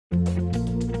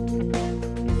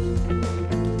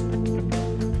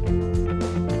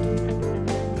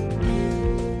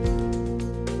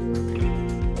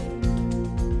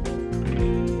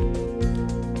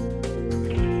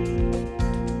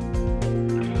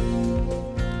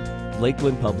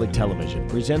Lakeland Public Television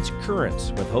presents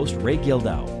Currents with host Ray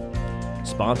Gildow.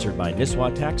 Sponsored by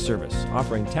Nisswa Tax Service,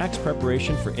 offering tax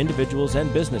preparation for individuals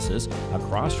and businesses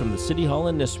across from the City Hall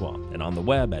in Nisswa and on the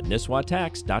web at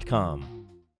nisswatax.com.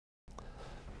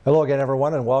 Hello again,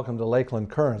 everyone, and welcome to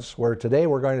Lakeland Currents, where today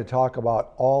we're going to talk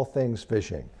about all things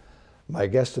fishing. My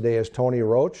guest today is Tony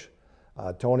Roach.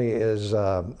 Tony is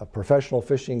a professional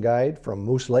fishing guide from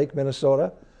Moose Lake,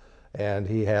 Minnesota, and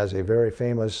he has a very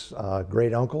famous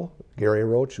great uncle, Gary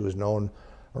Roach, who is known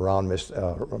around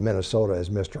Minnesota as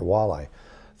Mr. Walleye.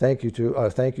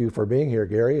 Thank you for being here,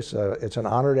 Gary. It's an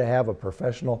honor to have a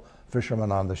professional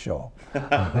fisherman on the show.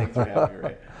 Thanks for having me,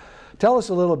 Ray. Tell us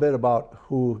a little bit about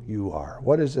who you are.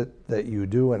 What is it that you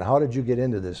do, and how did you get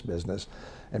into this business?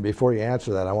 And before you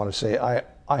answer that, I want to say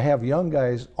I have young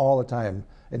guys all the time,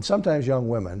 and sometimes young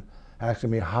women, asking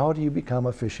me, how do you become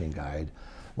a fishing guide?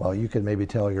 Well, you could maybe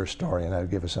tell your story, and that would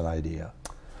give us an idea.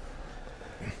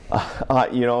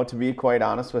 To be quite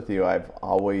honest with you, I've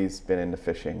always been into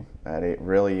fishing. At a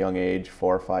really young age,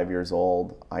 4 or 5 years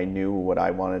old, I knew what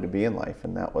I wanted to be in life,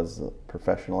 and that was a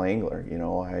professional angler.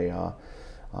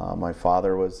 My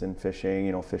father was in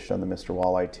fishing, fished on the Mr.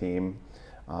 Walleye team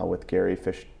with Gary.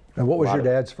 Fished. And what was your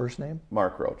dad's first name?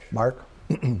 Mark Roach. Mark?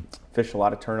 Fished a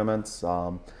lot of tournaments.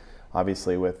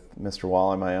 Obviously, with Mr.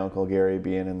 Walleye, my uncle Gary,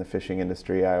 being in the fishing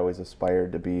industry, I always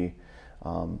aspired to be,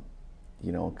 kind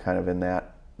of in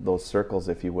those circles,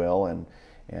 if you will, and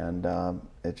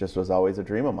it just was always a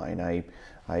dream of mine.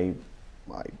 I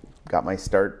got my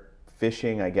start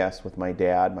fishing, I guess, with my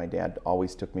dad. My dad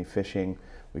always took me fishing.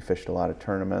 We fished a lot of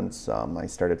tournaments. I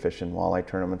started fishing walleye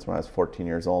tournaments when I was 14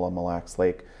 years old on Mille Lacs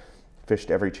Lake.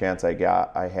 Fished every chance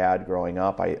I had growing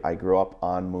up. I grew up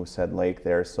on Moosehead Lake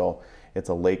there, so it's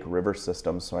a lake river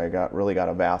system. So I really got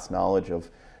a vast knowledge of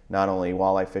not only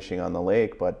walleye fishing on the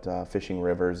lake, but fishing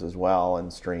rivers as well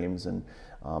and streams. And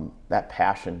that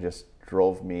passion just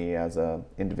drove me as an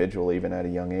individual, even at a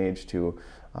young age, to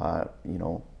a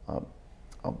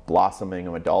blossoming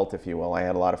adult, if you will. I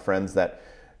had a lot of friends that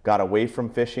got away from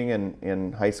fishing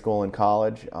in high school and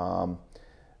college.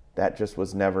 That just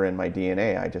was never in my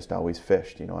DNA. I just always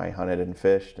fished. I hunted and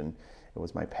fished, and it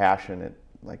was my passion.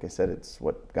 Like I said, it's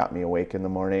what got me awake in the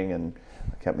morning and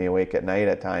kept me awake at night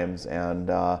at times. And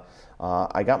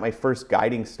I got my first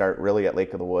guiding start really at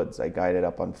Lake of the Woods. I guided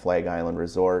up on Flag Island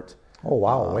Resort. Oh,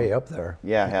 wow, way up there.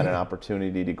 Yeah, I had an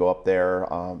opportunity to go up there.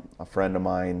 A friend of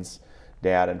mine's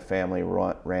dad and family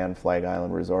ran Flag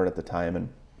Island Resort at the time, and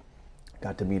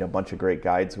got to meet a bunch of great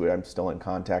guides who I'm still in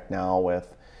contact now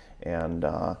with. And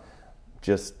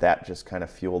just kind of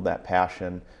fueled that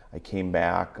passion. I came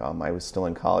back. I was still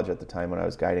in college at the time when I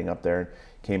was guiding up there.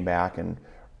 Came back and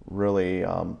really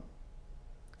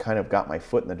kind of got my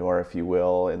foot in the door, if you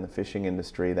will, in the fishing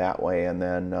industry that way. And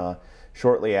then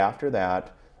shortly after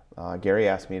that, Gary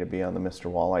asked me to be on the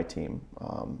Mr. Walleye team.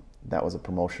 That was a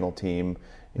promotional team,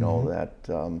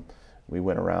 that we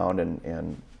went around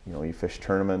and you fish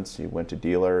tournaments, you went to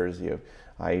dealers.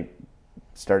 I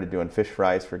started doing fish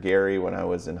fries for Gary when I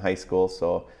was in high school,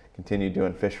 so continued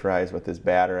doing fish fries with his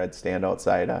batter. I'd stand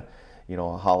outside a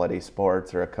Holiday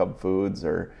Sports or a Cub Foods,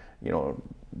 or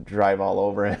drive all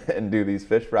over and do these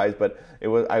fish fries. But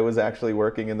I was actually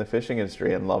working in the fishing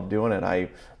industry and loved doing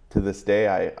it. To this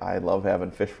day, I love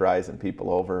having fish fries and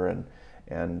people over and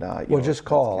just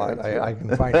call. I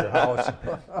can find your house.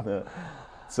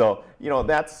 So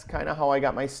that's kind of how I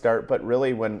got my start. But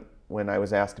really, when I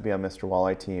was asked to be on Mr.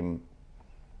 Walleye team,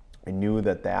 I knew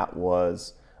that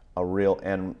was a real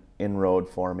inroad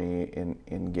for me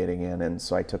in getting in, and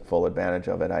so I took full advantage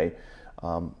of it. I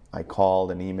called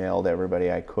and emailed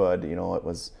everybody I could. It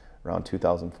was around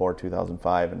 2004,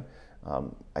 2005, and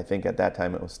I think at that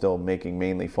time it was still making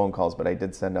mainly phone calls, but I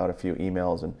did send out a few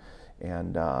emails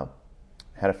and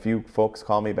had a few folks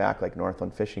call me back, like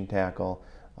Northland Fishing Tackle.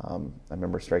 I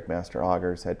remember Strike Master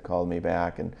Augers had called me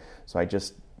back, and so I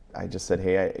just said,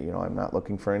 hey, I'm not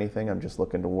looking for anything. I'm just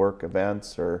looking to work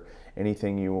events or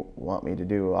anything you want me to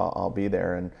do. I'll be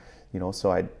there. And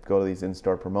so I'd go to these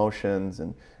in-store promotions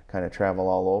and kind of travel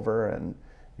all over. And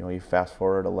you fast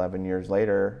forward 11 years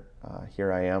later,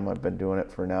 here I am. I've been doing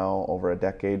it for now over a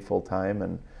decade full time,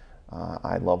 and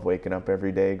I love waking up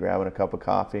every day, grabbing a cup of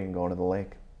coffee, and going to the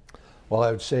lake. Well,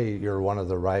 I would say you're one of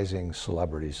the rising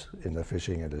celebrities in the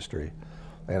fishing industry.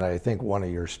 And I think one of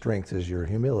your strengths is your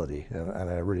humility, and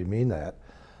I really mean that.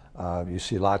 You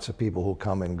see lots of people who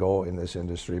come and go in this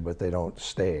industry, but they don't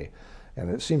stay. And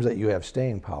it seems that you have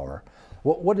staying power.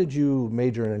 What did you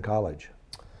major in college?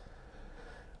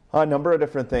 A number of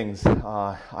different things.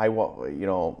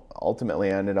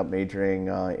 Ultimately I ended up majoring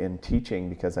in teaching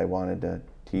because I wanted to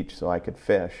teach so I could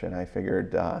fish, and I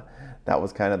figured that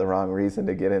was kind of the wrong reason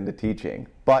to get into teaching.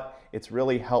 But it's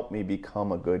really helped me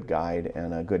become a good guide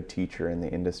and a good teacher in the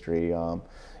industry.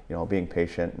 Being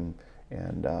patient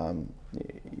and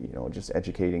just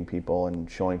educating people and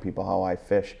showing people how I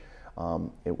fish.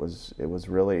 It was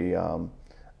really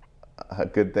a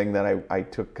good thing that I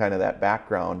took kind of that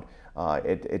background.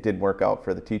 It didn't work out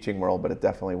for the teaching world, but it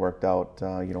definitely worked out,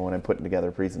 when I'm putting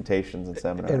together presentations and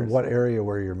seminars. And what area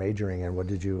were you majoring in? Were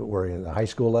you in the high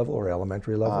school level or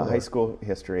elementary level? High school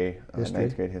history,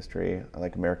 ninth grade history,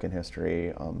 like American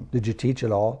history. Did you teach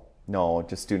at all? No,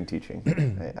 just student teaching.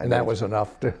 And that was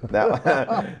enough to...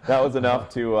 that was enough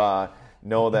to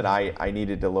know that I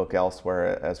needed to look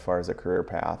elsewhere as far as a career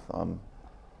path.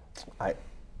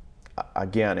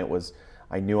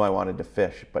 I knew I wanted to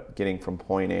fish, but getting from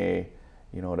point A,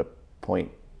 to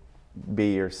point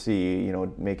B or C,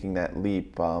 making that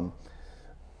leap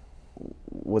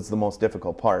was the most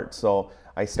difficult part. So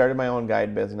I started my own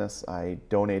guide business. I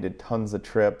donated tons of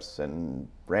trips and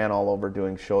ran all over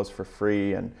doing shows for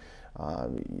free, and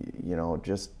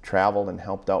just traveled and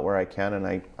helped out where I can.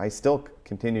 And I still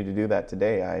continue to do that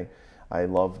today. I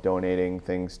love donating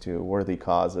things to worthy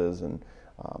causes and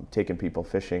taking people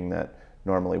fishing that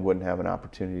normally wouldn't have an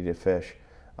opportunity to fish.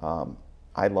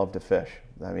 I love to fish.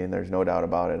 I mean, there's no doubt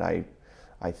about it.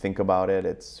 I think about it.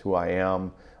 It's who I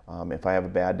am. If I have a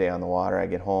bad day on the water, I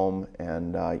get home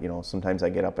and sometimes I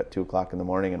get up at 2 o'clock in the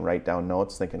morning and write down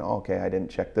notes thinking, oh, okay, I didn't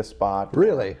check this spot.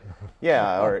 Really?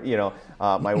 Yeah, or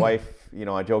my wife,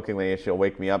 jokingly, she'll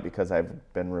wake me up because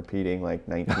I've been repeating like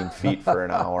 19 feet for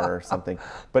an hour or something.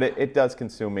 But it does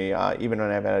consume me. Even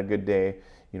when I've had a good day,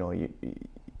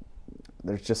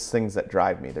 there's just things that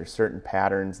drive me. There's certain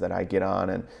patterns that I get on,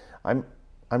 and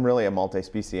I'm really a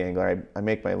multi-species angler. I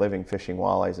make my living fishing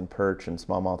walleyes and perch and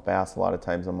smallmouth bass a lot of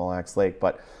times on Mille Lacs Lake,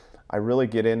 but I really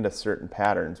get into certain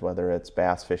patterns, whether it's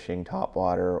bass fishing,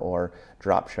 topwater, or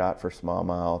drop shot for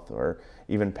smallmouth, or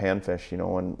even panfish.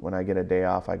 When I get a day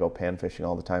off, I go pan fishing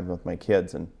all the time with my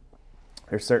kids, and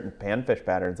there's certain panfish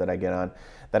patterns that I get on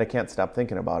that I can't stop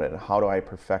thinking about it. How do I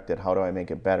perfect it? How do I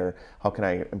make it better? How can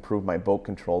I improve my boat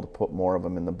control to put more of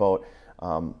them in the boat?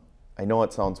 I know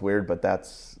it sounds weird, but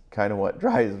that's kind of what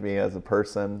drives me as a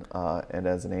person and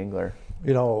as an angler.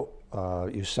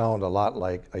 You sound a lot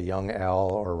like a young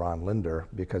Al or Ron Linder,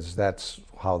 because that's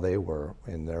how they were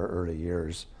in their early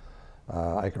years.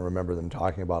 I can remember them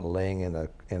talking about laying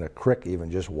in a creek,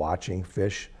 even just watching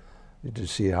fish to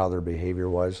see how their behavior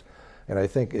was. And I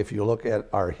think if you look at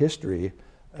our history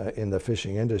in the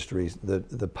fishing industry,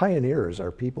 the pioneers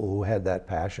are people who had that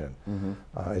passion.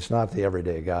 Mm-hmm. It's not the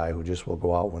everyday guy who just will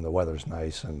go out when the weather's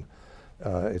nice, and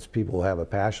it's people who have a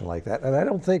passion like that. And I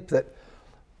don't think that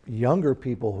younger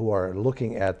people who are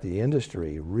looking at the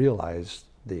industry realize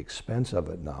the expense of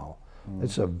it now. Mm.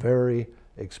 It's a very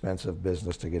expensive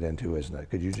business to get into, isn't it?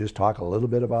 Could you just talk a little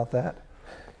bit about that?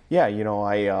 Yeah,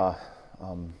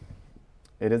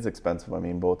 it is expensive. I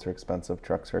mean, boats are expensive,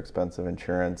 trucks are expensive,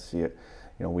 insurance.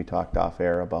 We talked off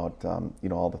air about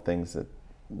all the things that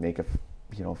make a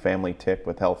family tick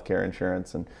with healthcare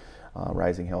insurance and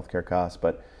rising healthcare costs.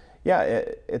 But yeah,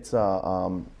 it's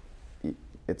hard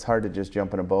to just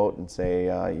jump in a boat and say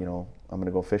I'm going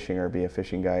to go fishing or be a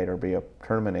fishing guide or be a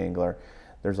tournament angler.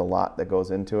 There's a lot that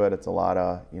goes into it. It's a lot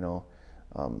of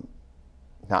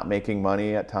not making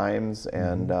money at times,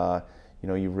 and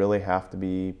you really have to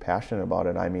be passionate about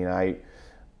it. I mean,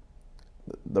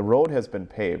 the road has been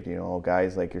paved.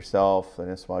 Guys like yourself, the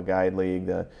Nisswa Guide League,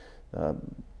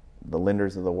 the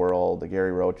Linders of the world, the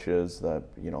Gary Roaches, the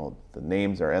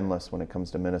names are endless when it comes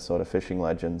to Minnesota fishing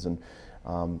legends, and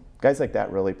guys like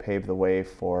that really paved the way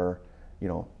for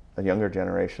a younger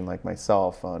generation like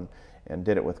myself, and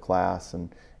did it with class,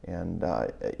 and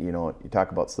you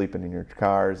talk about sleeping in your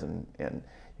cars, and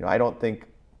I don't think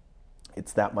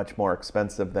it's that much more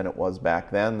expensive than it was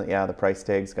back then. Yeah, the price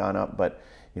tag's gone up, but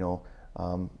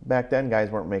back then guys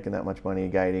weren't making that much money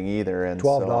guiding either. And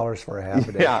 $12 for a half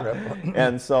a day trip.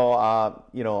 And so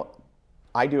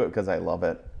I do it because I love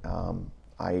it.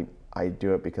 I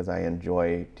do it because I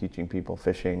enjoy teaching people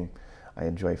fishing. I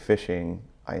enjoy fishing.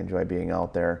 I enjoy being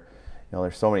out there.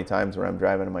 There's so many times where I'm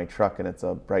driving in my truck and it's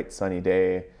a bright sunny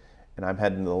day and I'm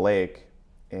heading to the lake,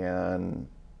 and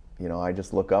I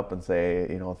just look up and say,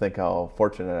 think how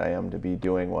fortunate I am to be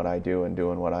doing what I do and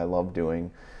doing what I love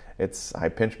doing. I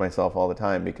pinch myself all the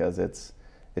time because it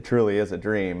truly is a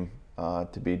dream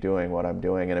to be doing what I'm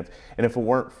doing. And if it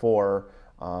weren't for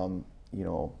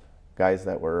guys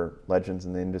that were legends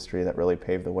in the industry that really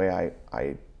paved the way,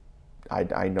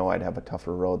 I know I'd have a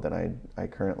tougher road than I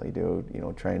currently do.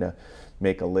 Trying to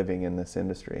make a living in this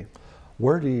industry.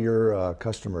 Where do your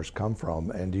customers come from,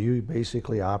 and do you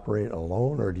basically operate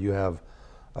alone, or do you have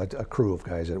a crew of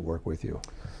guys that work with you?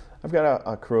 I've got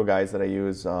a crew of guys that I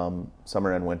use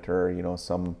summer and winter. You know,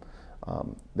 some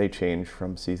they change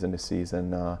from season to season,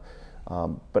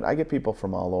 but I get people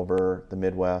from all over the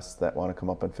Midwest that want to come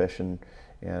up and fish and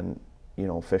you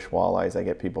know, fish walleyes. I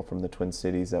get people from the Twin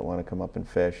Cities that want to come up and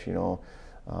fish. You know,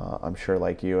 I'm sure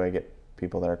like you, I get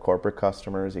people that are corporate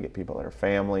customers. You get people that are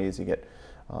families. You get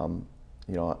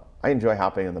you know, I enjoy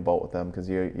hopping in the boat with them because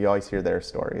you always hear their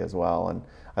story as well, and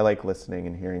I like listening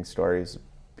and hearing stories,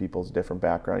 people's different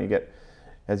background. You get,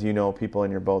 as you know, people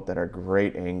in your boat that are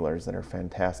great anglers, that are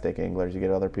fantastic anglers. You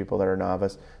get other people that are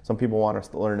novice. Some people want us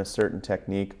to learn a certain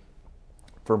technique.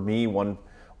 For me, one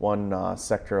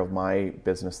sector of my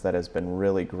business that has been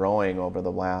really growing over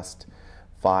the last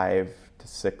 5 to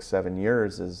 6, 7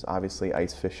 years is obviously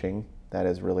ice fishing. That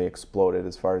has really exploded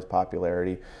as far as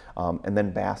popularity, and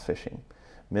then bass fishing.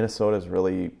 Minnesota is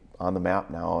really on the map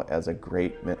now as a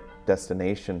great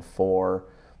destination for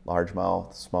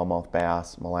largemouth, smallmouth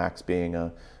bass, Mille Lacs being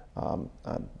a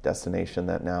destination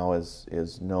that now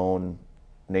is known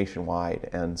nationwide.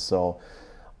 And so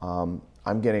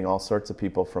I'm getting all sorts of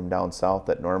people from down south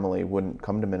that normally wouldn't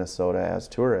come to Minnesota as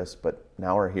tourists, but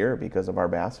now are here because of our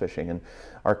bass fishing. And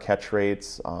our catch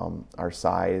rates, our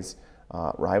size,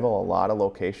 rival a lot of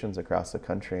locations across the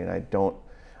country. And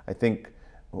I think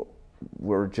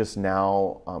we're just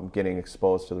now getting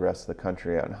exposed to the rest of the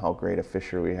country on how great a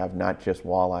fishery we have, not just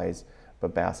walleyes,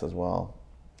 but bass as well.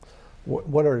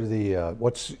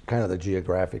 What's kind of the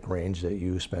geographic range that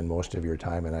you spend most of your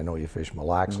time in? I know you fish Mille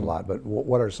Lacs a lot, but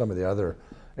what are some of the other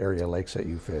area lakes that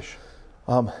you fish?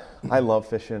 I love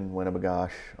fishing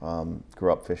Winnebagosh.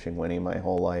 Grew up fishing Winnie my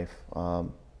whole life.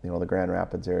 You know, the Grand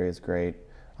Rapids area is great.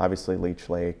 Obviously Leech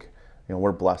Lake. You know,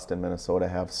 we're blessed in Minnesota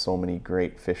to have so many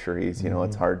great fisheries. You know,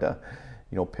 it's hard to,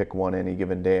 you know, pick one any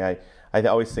given day. I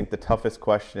always think the toughest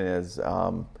question is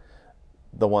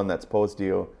the one that's posed to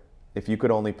you. If you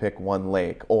could only pick one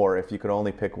lake, or if you could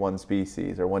only pick one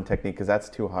species or one technique, because that's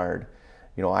too hard.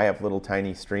 You know, I have little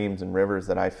tiny streams and rivers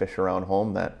that I fish around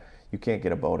home that you can't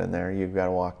get a boat in there. You've got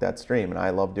to walk that stream, and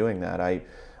I love doing that. I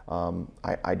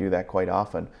do that quite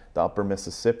often. The upper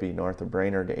Mississippi, north of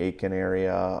Brainerd to Aiken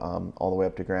area, all the way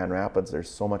up to Grand Rapids, there's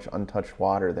so much untouched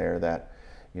water there that,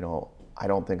 you know, I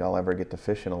don't think I'll ever get to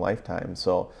fish in a lifetime.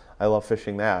 So I love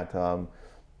fishing that.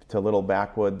 To little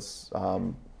backwoods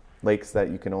lakes that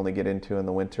you can only get into in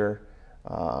the winter.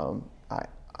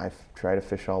 I try to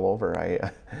fish all over.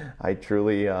 I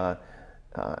truly,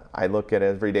 I look at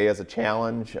every day as a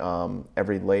challenge.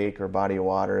 Every lake or body of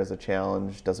water as a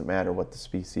challenge. Doesn't matter what the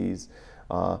species.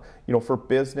 You know, for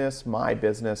business, my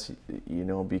business, you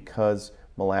know, because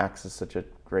Mille Lacs is such a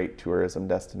great tourism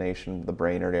destination, the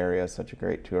Brainerd area is such a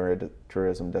great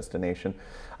tourism destination,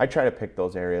 I try to pick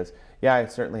those areas. Yeah, I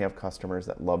certainly have customers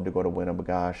that love to go to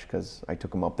Winnebagosh because I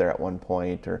took them up there at one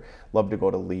point, or love to go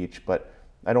to Leech, but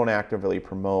I don't actively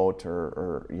promote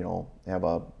or you know, have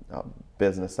a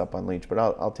business up on Leech, but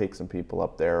I'll take some people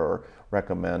up there or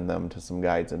recommend them to some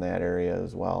guides in that area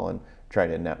as well and try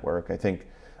to network. I think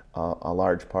a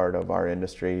large part of our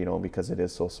industry, you know, because it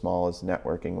is so small, is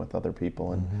networking with other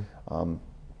people. And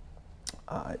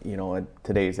you know, at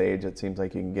today's age, it seems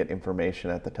like you can get information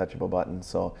at the touch of a button.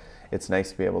 So it's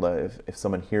nice to be able to, if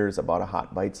someone hears about a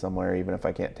hot bite somewhere, even if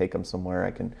I can't take them somewhere,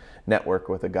 I can network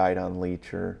with a guide on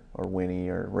Leech or Winnie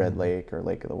or Red Lake or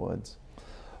Lake of the Woods.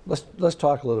 Let's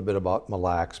talk a little bit about Mille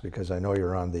Lacs, because I know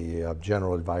you're on the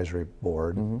General Advisory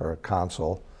Board, or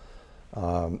Council,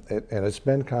 and it's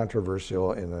been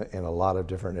controversial in a lot of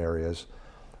different areas.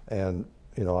 And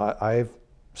you know, I've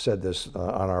said this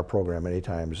on our program many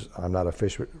times. I'm not a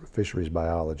fisheries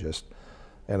biologist,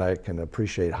 and I can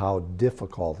appreciate how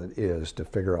difficult it is to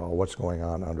figure out what's going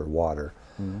on underwater.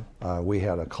 We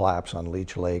had a collapse on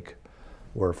Leech Lake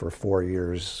where for 4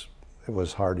 years it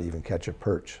was hard to even catch a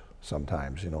perch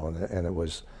sometimes, you know, and it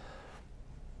was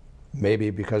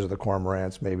maybe because of the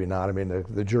cormorants, maybe not. I mean,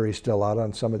 the jury's still out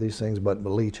on some of these things, but the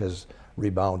Leech has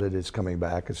rebounded. It's coming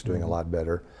back. It's doing a lot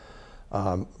better.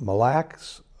 Mille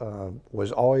Lacs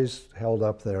was always held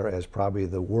up there as probably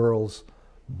the world's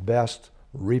best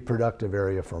reproductive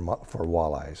area for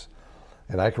walleyes.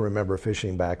 And I can remember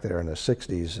fishing back there in the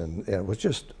 60s, and it was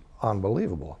just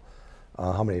unbelievable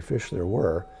how many fish there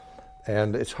were.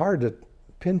 And it's hard to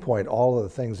pinpoint all of the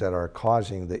things that are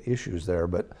causing the issues there,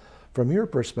 but from your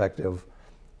perspective,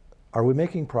 are we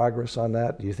making progress on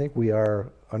that? Do you think we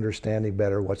are understanding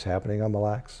better what's happening on Mille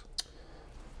Lacs?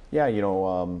 Yeah, you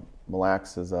know, Mille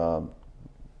Lacs is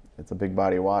it's a big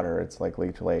body of water. It's like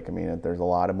Leech Lake. I mean, there's a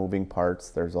lot of moving parts.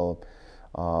 There's a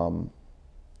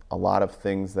a lot of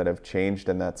things that have changed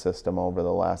in that system over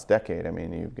the last decade. I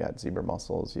mean, you've got zebra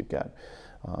mussels, you've got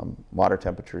water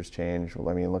temperatures change.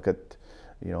 I mean, look at,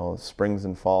 you know, springs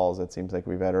and falls. It seems like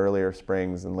we've had earlier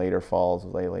springs and later falls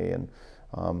lately, and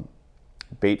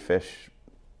bait fish,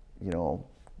 you know,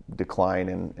 decline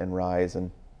and rise. And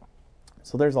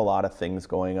so there's a lot of things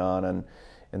going on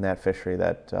in that fishery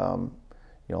that,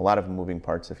 you know, a lot of moving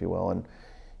parts, if you will. And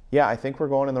yeah, I think we're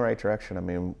going in the right direction. I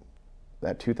mean,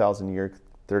 that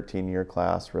 2013 year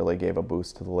class really gave a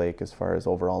boost to the lake as far as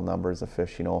overall numbers of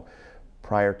fish. You know,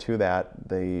 prior to that,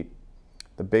 the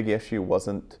big issue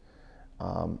wasn't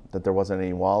that there wasn't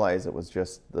any walleyes. It was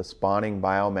just the spawning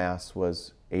biomass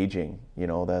was aging. You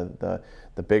know,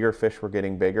 the bigger fish were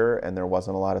getting bigger, and there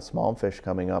wasn't a lot of small fish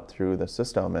coming up through the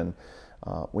system. And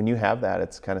when you have that,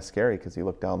 it's kind of scary, because you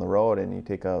look down the road and you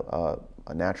take a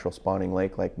natural spawning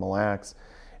lake like Mille Lacs,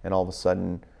 and all of a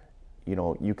sudden, you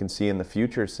know, you can see in the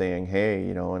future saying, hey,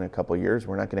 you know, in a couple of years,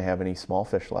 we're not going to have any small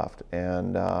fish left.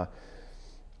 And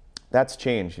that's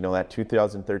changed. You know, that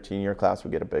 2013 year class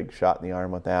would get a big shot in the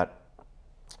arm with that.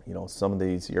 You know, some of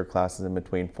these year classes in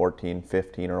between 14,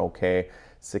 15 are okay.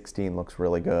 16 looks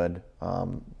really good,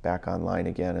 back online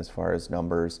again as far as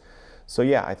numbers. So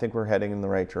yeah, I think we're heading in the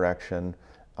right direction.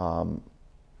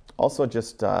 Also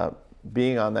just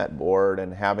being on that board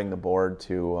and having the board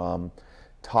to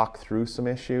talk through some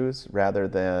issues rather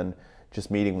than just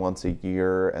meeting once a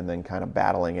year and then kind of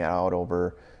battling it out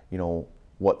over, you know,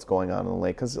 what's going on in the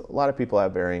lake. Because a lot of people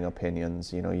have varying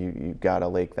opinions. You know, you've got a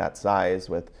lake that size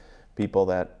with people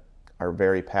that are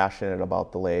very passionate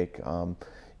about the lake.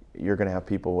 You're going to have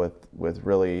people with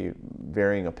really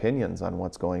varying opinions on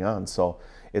what's going on. So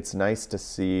it's nice to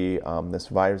see this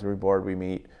advisory board. We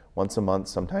meet once a month,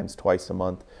 sometimes twice a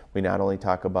month. We not only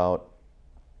talk about,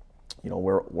 you know,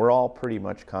 we're all pretty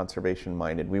much conservation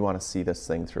minded. We want to see this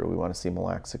thing through. We want to see Mille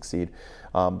Lacs succeed.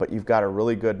 But you've got a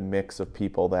really good mix of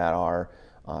people that are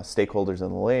stakeholders in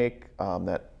the lake,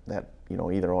 that you know,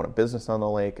 either own a business on the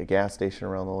lake, a gas station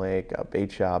around the lake, a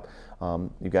bait shop.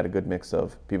 You've got a good mix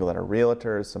of people that are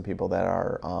realtors, some people that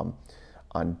are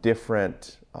on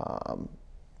different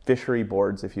fishery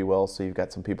boards, if you will. So you've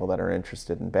got some people that are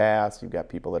interested in bass. You've got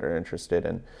people that are interested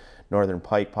in northern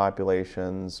pike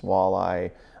populations,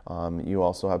 walleye. You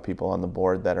also have people on the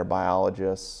board that are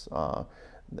biologists,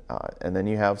 and then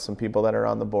you have some people that are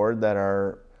on the board that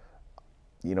are,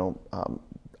 you know,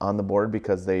 on the board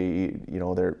because they, you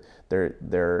know,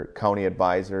 they're county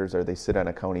advisors, or they sit on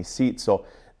a county seat. So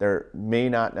they may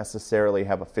not necessarily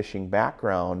have a fishing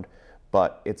background,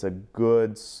 but it's a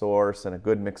good source and a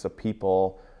good mix of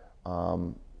people,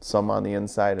 some on the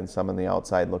inside and some on the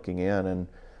outside looking in. And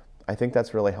I think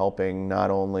that's really helping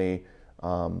not only,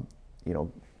 you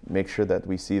know, make sure that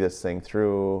we see this thing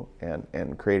through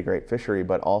and create a great fishery,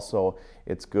 but also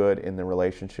it's good in the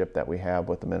relationship that we have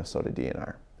with the Minnesota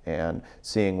DNR and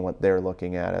seeing what they're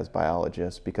looking at as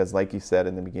biologists. Because like you said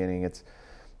in the beginning,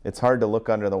 it's hard to look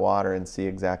under the water and see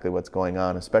exactly what's going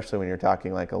on, especially when you're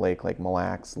talking like a lake like Mille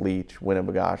Lacs, Leech,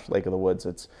 Winnebagosh, Lake of the Woods.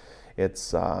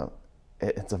 It's a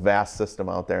vast system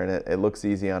out there, and it looks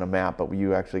easy on a map, but when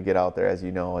you actually get out there, as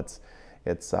you know, it's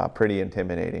pretty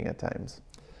intimidating at times.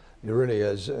 It really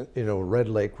is. You know, Red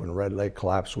Lake, when Red Lake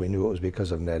collapsed, we knew it was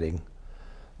because of netting.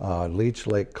 Leech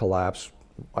Lake collapsed.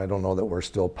 I don't know that we're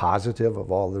still positive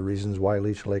of all the reasons why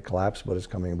Leech Lake collapsed, but it's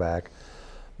coming back.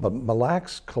 But Mille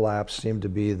Lacs collapse seemed to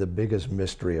be the biggest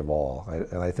mystery of all.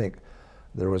 And I think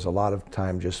there was a lot of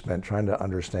time just spent trying to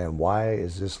understand, why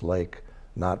is this lake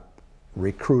not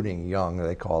recruiting young?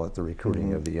 They call it the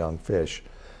recruiting of the young fish.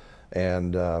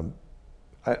 And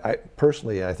I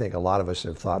personally, I think a lot of us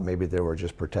have thought maybe they were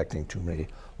just protecting too many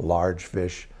large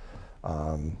fish.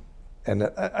 And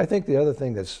I think the other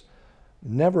thing that's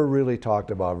never really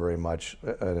talked about very much,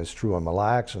 and it's true on Mille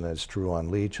Lacs, and it's true on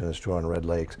Leech, and it's true on Red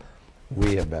Lakes,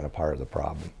 we have been a part of the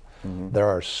problem. There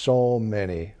are so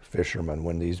many fishermen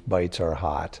when these bites are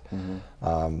hot.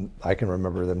 I can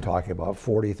remember them talking about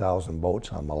 40,000 boats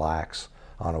on Mille Lacs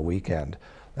on a weekend.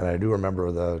 And I do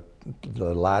remember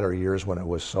the latter years when it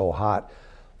was so hot.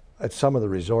 At some of the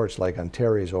resorts, like on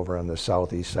Terry's over on the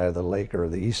southeast side of the lake, or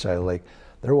the east side of the lake,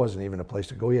 there wasn't even a place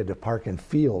to go. You had to park in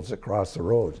fields across the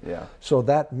roads. Yeah. So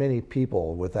that many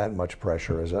people with that much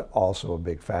pressure is also a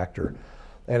big factor.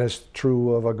 And it's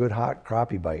true of a good hot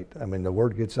crappie bite. I mean, the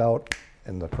word gets out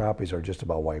and the crappies are just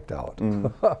about wiped out.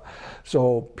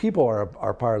 So people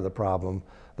are part of the problem.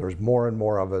 There's more and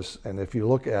more of us. And if you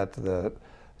look at the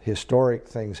historic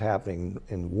things happening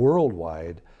in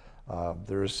worldwide,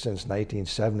 there's since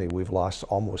 1970, we've lost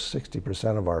almost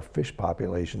 60% of our fish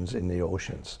populations in the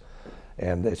oceans.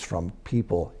 And it's from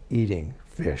people eating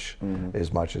fish. fish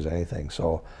as much as anything.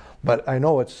 So, but I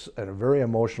know it's a very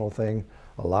emotional thing.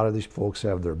 A lot of these folks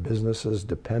have their businesses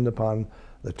depend upon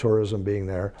the tourism being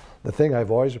there. The thing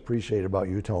I've always appreciated about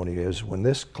you, Tony, is when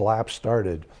this collapse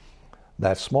started,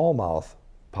 that smallmouth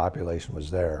population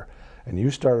was there, and you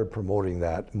started promoting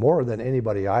that more than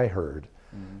anybody I heard,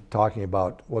 talking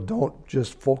about, well, don't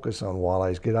just focus on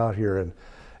walleyes, get out here.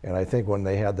 And I think when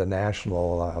they had the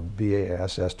national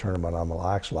BASS tournament on Mille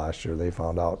Lacs last year, they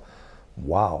found out,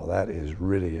 wow, that is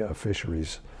really a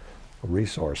fisheries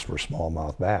resource for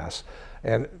smallmouth bass.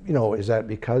 And, you know, is that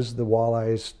because the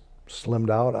walleyes slimmed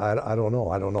out? I don't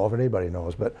know. I don't know if anybody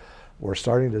knows, but we're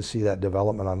starting to see that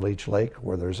development on Leech Lake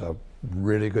where there's a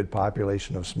really good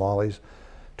population of smallies.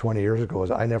 20 years ago,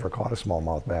 I never caught a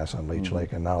smallmouth bass on Leech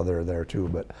Lake, and now they're there too.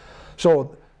 But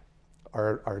so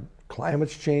our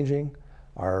climate's changing,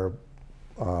 our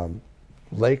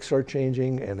lakes are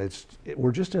changing, and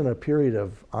we're just in a period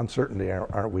of uncertainty,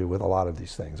 aren't we, with a lot of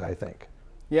these things, I think.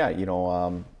 Yeah, you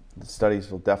know, the studies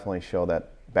will definitely show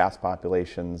that bass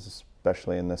populations,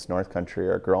 especially in this North Country,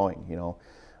 are growing. You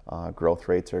know, growth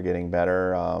rates are getting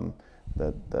better.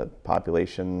 The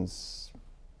population's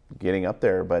getting up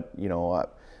there, but you know,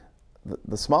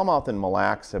 the smallmouth and Mille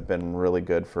Lacs have been really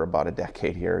good for about a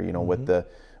decade here. You know, with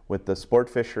the sport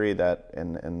fishery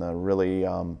and the really,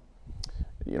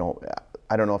 you know,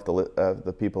 I don't know if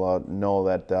the people out know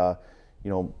that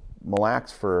you know, Mille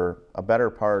Lacs for a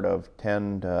better part of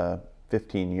 10 to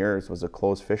 15 years was a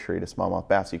closed fishery to smallmouth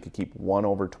bass. You could keep 1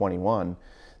 over 21.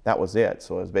 That was it.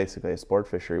 So it was basically a sport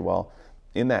fishery. Well,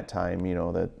 in that time, you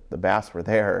know, the bass were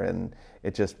there, and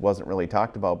it just wasn't really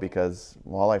talked about because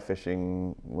walleye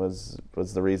fishing was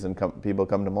the reason people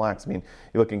come to Mille Lacs. I mean,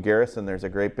 you look in Garrison, there's a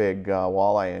great big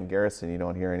walleye in Garrison. You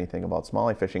don't hear anything about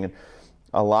smallie fishing, and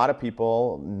a lot of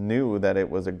people knew that it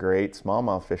was a great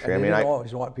smallmouth fishery. And I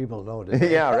always want people to know, didn't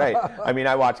they? Yeah, right. I mean,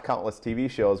 I watched countless TV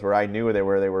shows where I knew they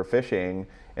were fishing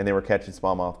and they were catching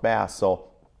smallmouth bass. So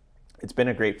it's been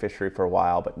a great fishery for a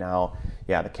while, but now,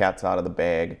 yeah, the cat's out of the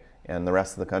bag. And the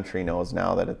rest of the country knows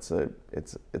now that it's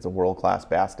a world-class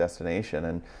bass destination,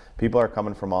 and people are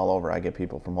coming from all over. I get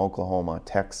people from Oklahoma,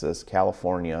 Texas,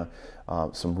 California,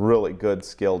 some really good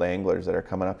skilled anglers that are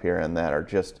coming up here and that are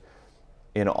just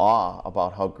in awe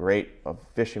about how great of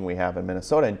fishing we have in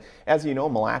Minnesota. And as you know,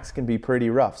 Mille Lacs can be pretty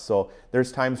rough, so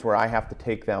there's times where I have to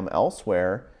take them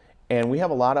elsewhere, and we have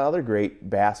a lot of other great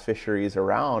bass fisheries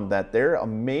around that they're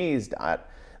amazed at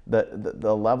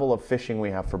the level of fishing we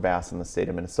have for bass in the state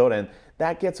of Minnesota, and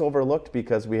that gets overlooked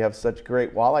because we have such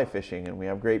great walleye fishing and we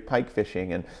have great pike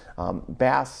fishing, and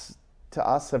bass to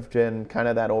us have been kind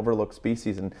of that overlooked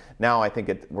species, and now I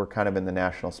think we're kind of in the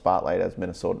national spotlight as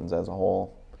Minnesotans as a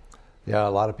whole. Yeah, a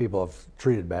lot of people have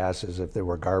treated bass as if they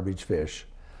were garbage fish,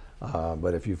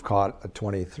 but if you've caught a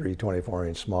 23,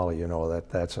 24-inch smallie, you know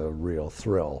that's a real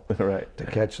thrill right. to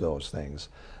catch those things.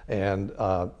 And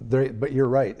but you're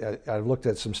right. I've looked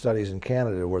at some studies in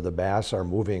Canada where the bass are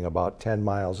moving about 10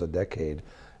 miles a decade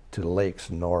to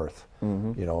lakes north.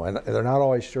 You know, and they're not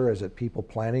always sure, is it people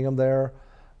planting them there?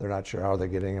 They're not sure how they're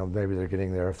getting them. Maybe they're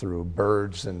getting there through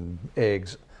birds and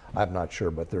eggs. I'm not sure,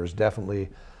 but there's definitely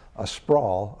a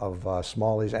sprawl of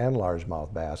smallies and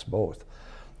largemouth bass both.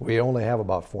 We only have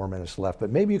about 4 minutes left, but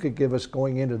maybe you could give us,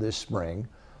 going into this spring,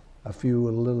 a few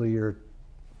little of your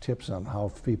tips on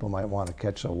how people might want to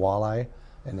catch a walleye,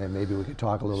 and then maybe we could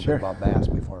talk a little bit about bass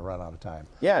before we run out of time.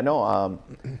 Yeah, no,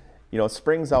 you know,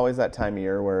 spring's always that time of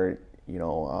year where, you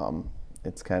know,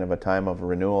 it's kind of a time of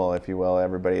renewal, if you will.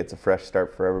 It's a fresh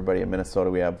start for everybody in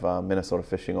Minnesota. We have Minnesota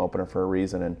Fishing Opener for a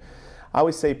reason, and I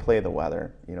always say play the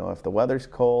weather. You know, if the weather's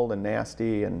cold and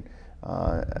nasty and,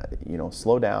 you know,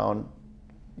 slow down,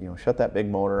 you know, shut that big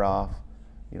motor off.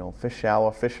 You know, fish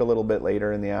shallow, fish a little bit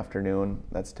later in the afternoon.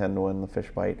 That's 10 to win the fish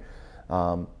bite.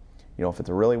 You know, if it's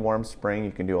a really warm spring,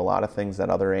 you can do a lot of things that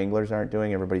other anglers aren't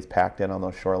doing. Everybody's packed in on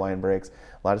those shoreline breaks.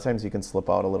 A lot of times you can slip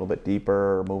out a little bit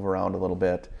deeper or move around a little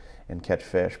bit and catch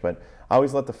fish. But I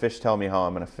always let the fish tell me how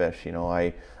I'm going to fish. You know,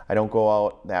 I don't go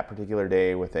out that particular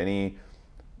day with any,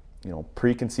 you know,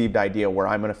 preconceived idea where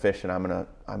I'm going to fish and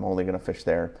I'm only going to fish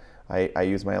there. I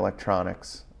use my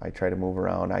electronics. I try to move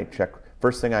around. I check.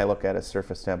 First thing I look at is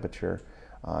surface temperature.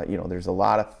 You know, there's a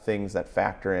lot of things that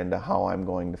factor into how I'm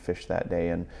going to fish that day.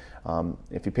 And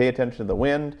if you pay attention to the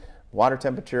wind, water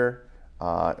temperature,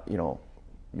 you know,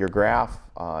 your graph,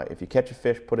 if you catch a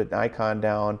fish, put an icon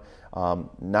down.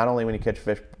 Not only when you catch a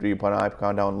fish do you put an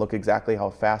icon down, look exactly how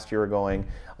fast you're going.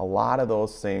 A lot of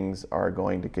those things are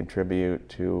going to contribute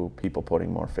to people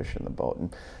putting more fish in the boat.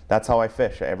 And that's how I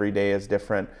fish. Every day is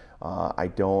different.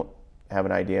 I don't have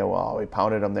an idea, well, we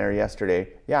pounded them there yesterday.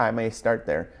 Yeah, I may start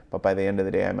there, but by the end of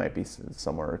the day, I might be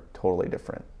somewhere totally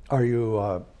different. Are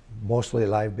you mostly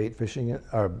live bait fishing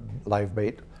or live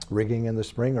bait rigging in the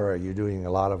spring, or are you doing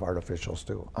a lot of artificials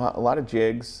too? A lot of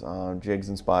jigs, jigs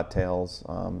and spot tails,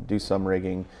 do some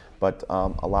rigging, but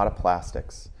a lot of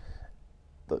plastics.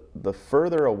 The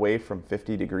further away from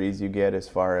 50 degrees you get, as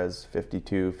far as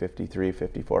 52, 53,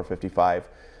 54, 55,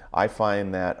 I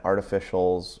find that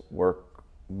artificials work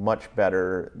much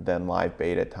better than live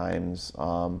bait at times,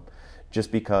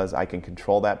 just because I can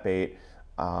control that bait.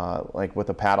 Like with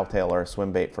a paddle tail or a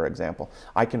swim bait, for example,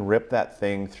 I can rip that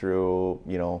thing through,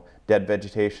 dead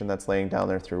vegetation that's laying down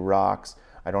there, through rocks.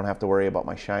 I don't have to worry about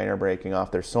my shiner breaking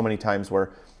off. There's so many times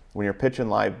where when you're pitching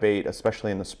live bait,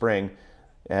 especially in the spring,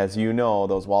 as you know,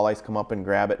 those walleyes come up and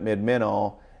grab it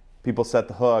mid-minnow. People set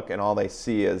the hook and all they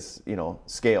see is,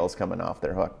 scales coming off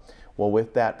their hook. Well,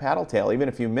 with that paddle tail, even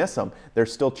if you miss them, they're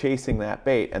still chasing that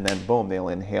bait, and then boom, they'll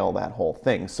inhale that whole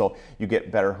thing. So you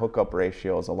get better hookup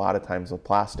ratios a lot of times with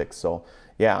plastics. So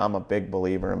yeah, I'm a big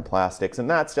believer in plastics, and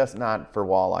that's just not for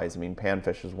walleyes. I mean,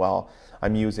 panfish as well.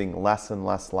 I'm using less and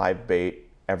less live bait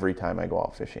every time I go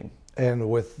out fishing. And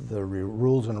with the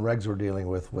rules and regs we're dealing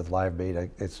with live bait,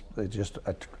 it's just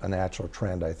a natural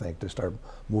trend, I think, to start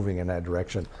moving in that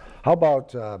direction. How about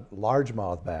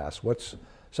largemouth bass? What's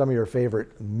some of your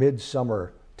favorite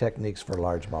midsummer techniques for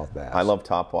largemouth bass? I love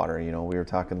topwater. We were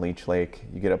talking Leech Lake.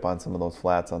 You get up on some of those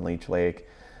flats on Leech Lake,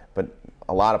 but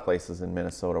a lot of places in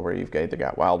Minnesota where you've either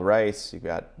got wild rice, you've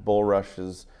got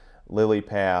bulrushes, lily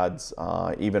pads,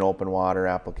 even open water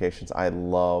applications. I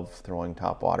love throwing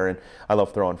topwater, and I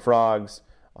love throwing frogs.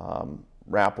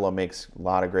 Rapala makes a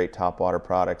lot of great topwater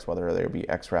products, whether they be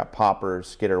X-Rap poppers,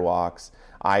 skitter walks.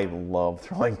 I love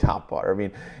throwing topwater. I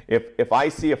mean, if I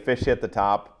see a fish hit the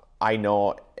top, I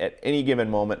know at any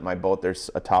given moment in my boat there's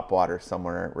a topwater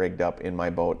somewhere rigged up in my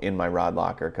boat, in my rod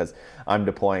locker, because I'm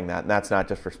deploying that. And that's not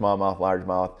just for smallmouth,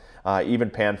 largemouth,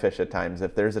 even panfish at times.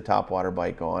 If there's a topwater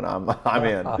bite going, I'm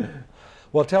in.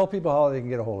 Well, tell people how they can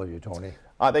get a hold of you, Tony.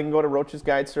 They can go to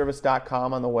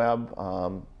roachesguideservice.com on the web.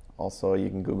 Also, you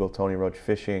can Google Tony Roach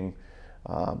Fishing,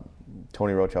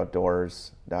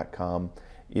 TonyRoachOutdoors.com.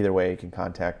 Either way, you can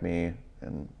contact me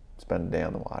and spend a day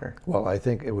on the water. Well, I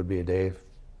think it would be a day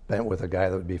spent with a guy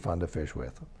that would be fun to fish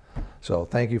with. So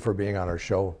thank you for being on our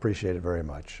show. Appreciate it very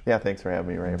much. Yeah, thanks for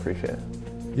having me, Ray. Appreciate it.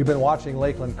 You've been watching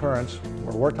Lakeland Currents,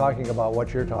 where we're talking about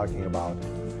what you're talking about.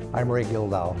 I'm Ray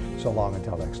Gildow. So long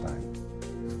until next time.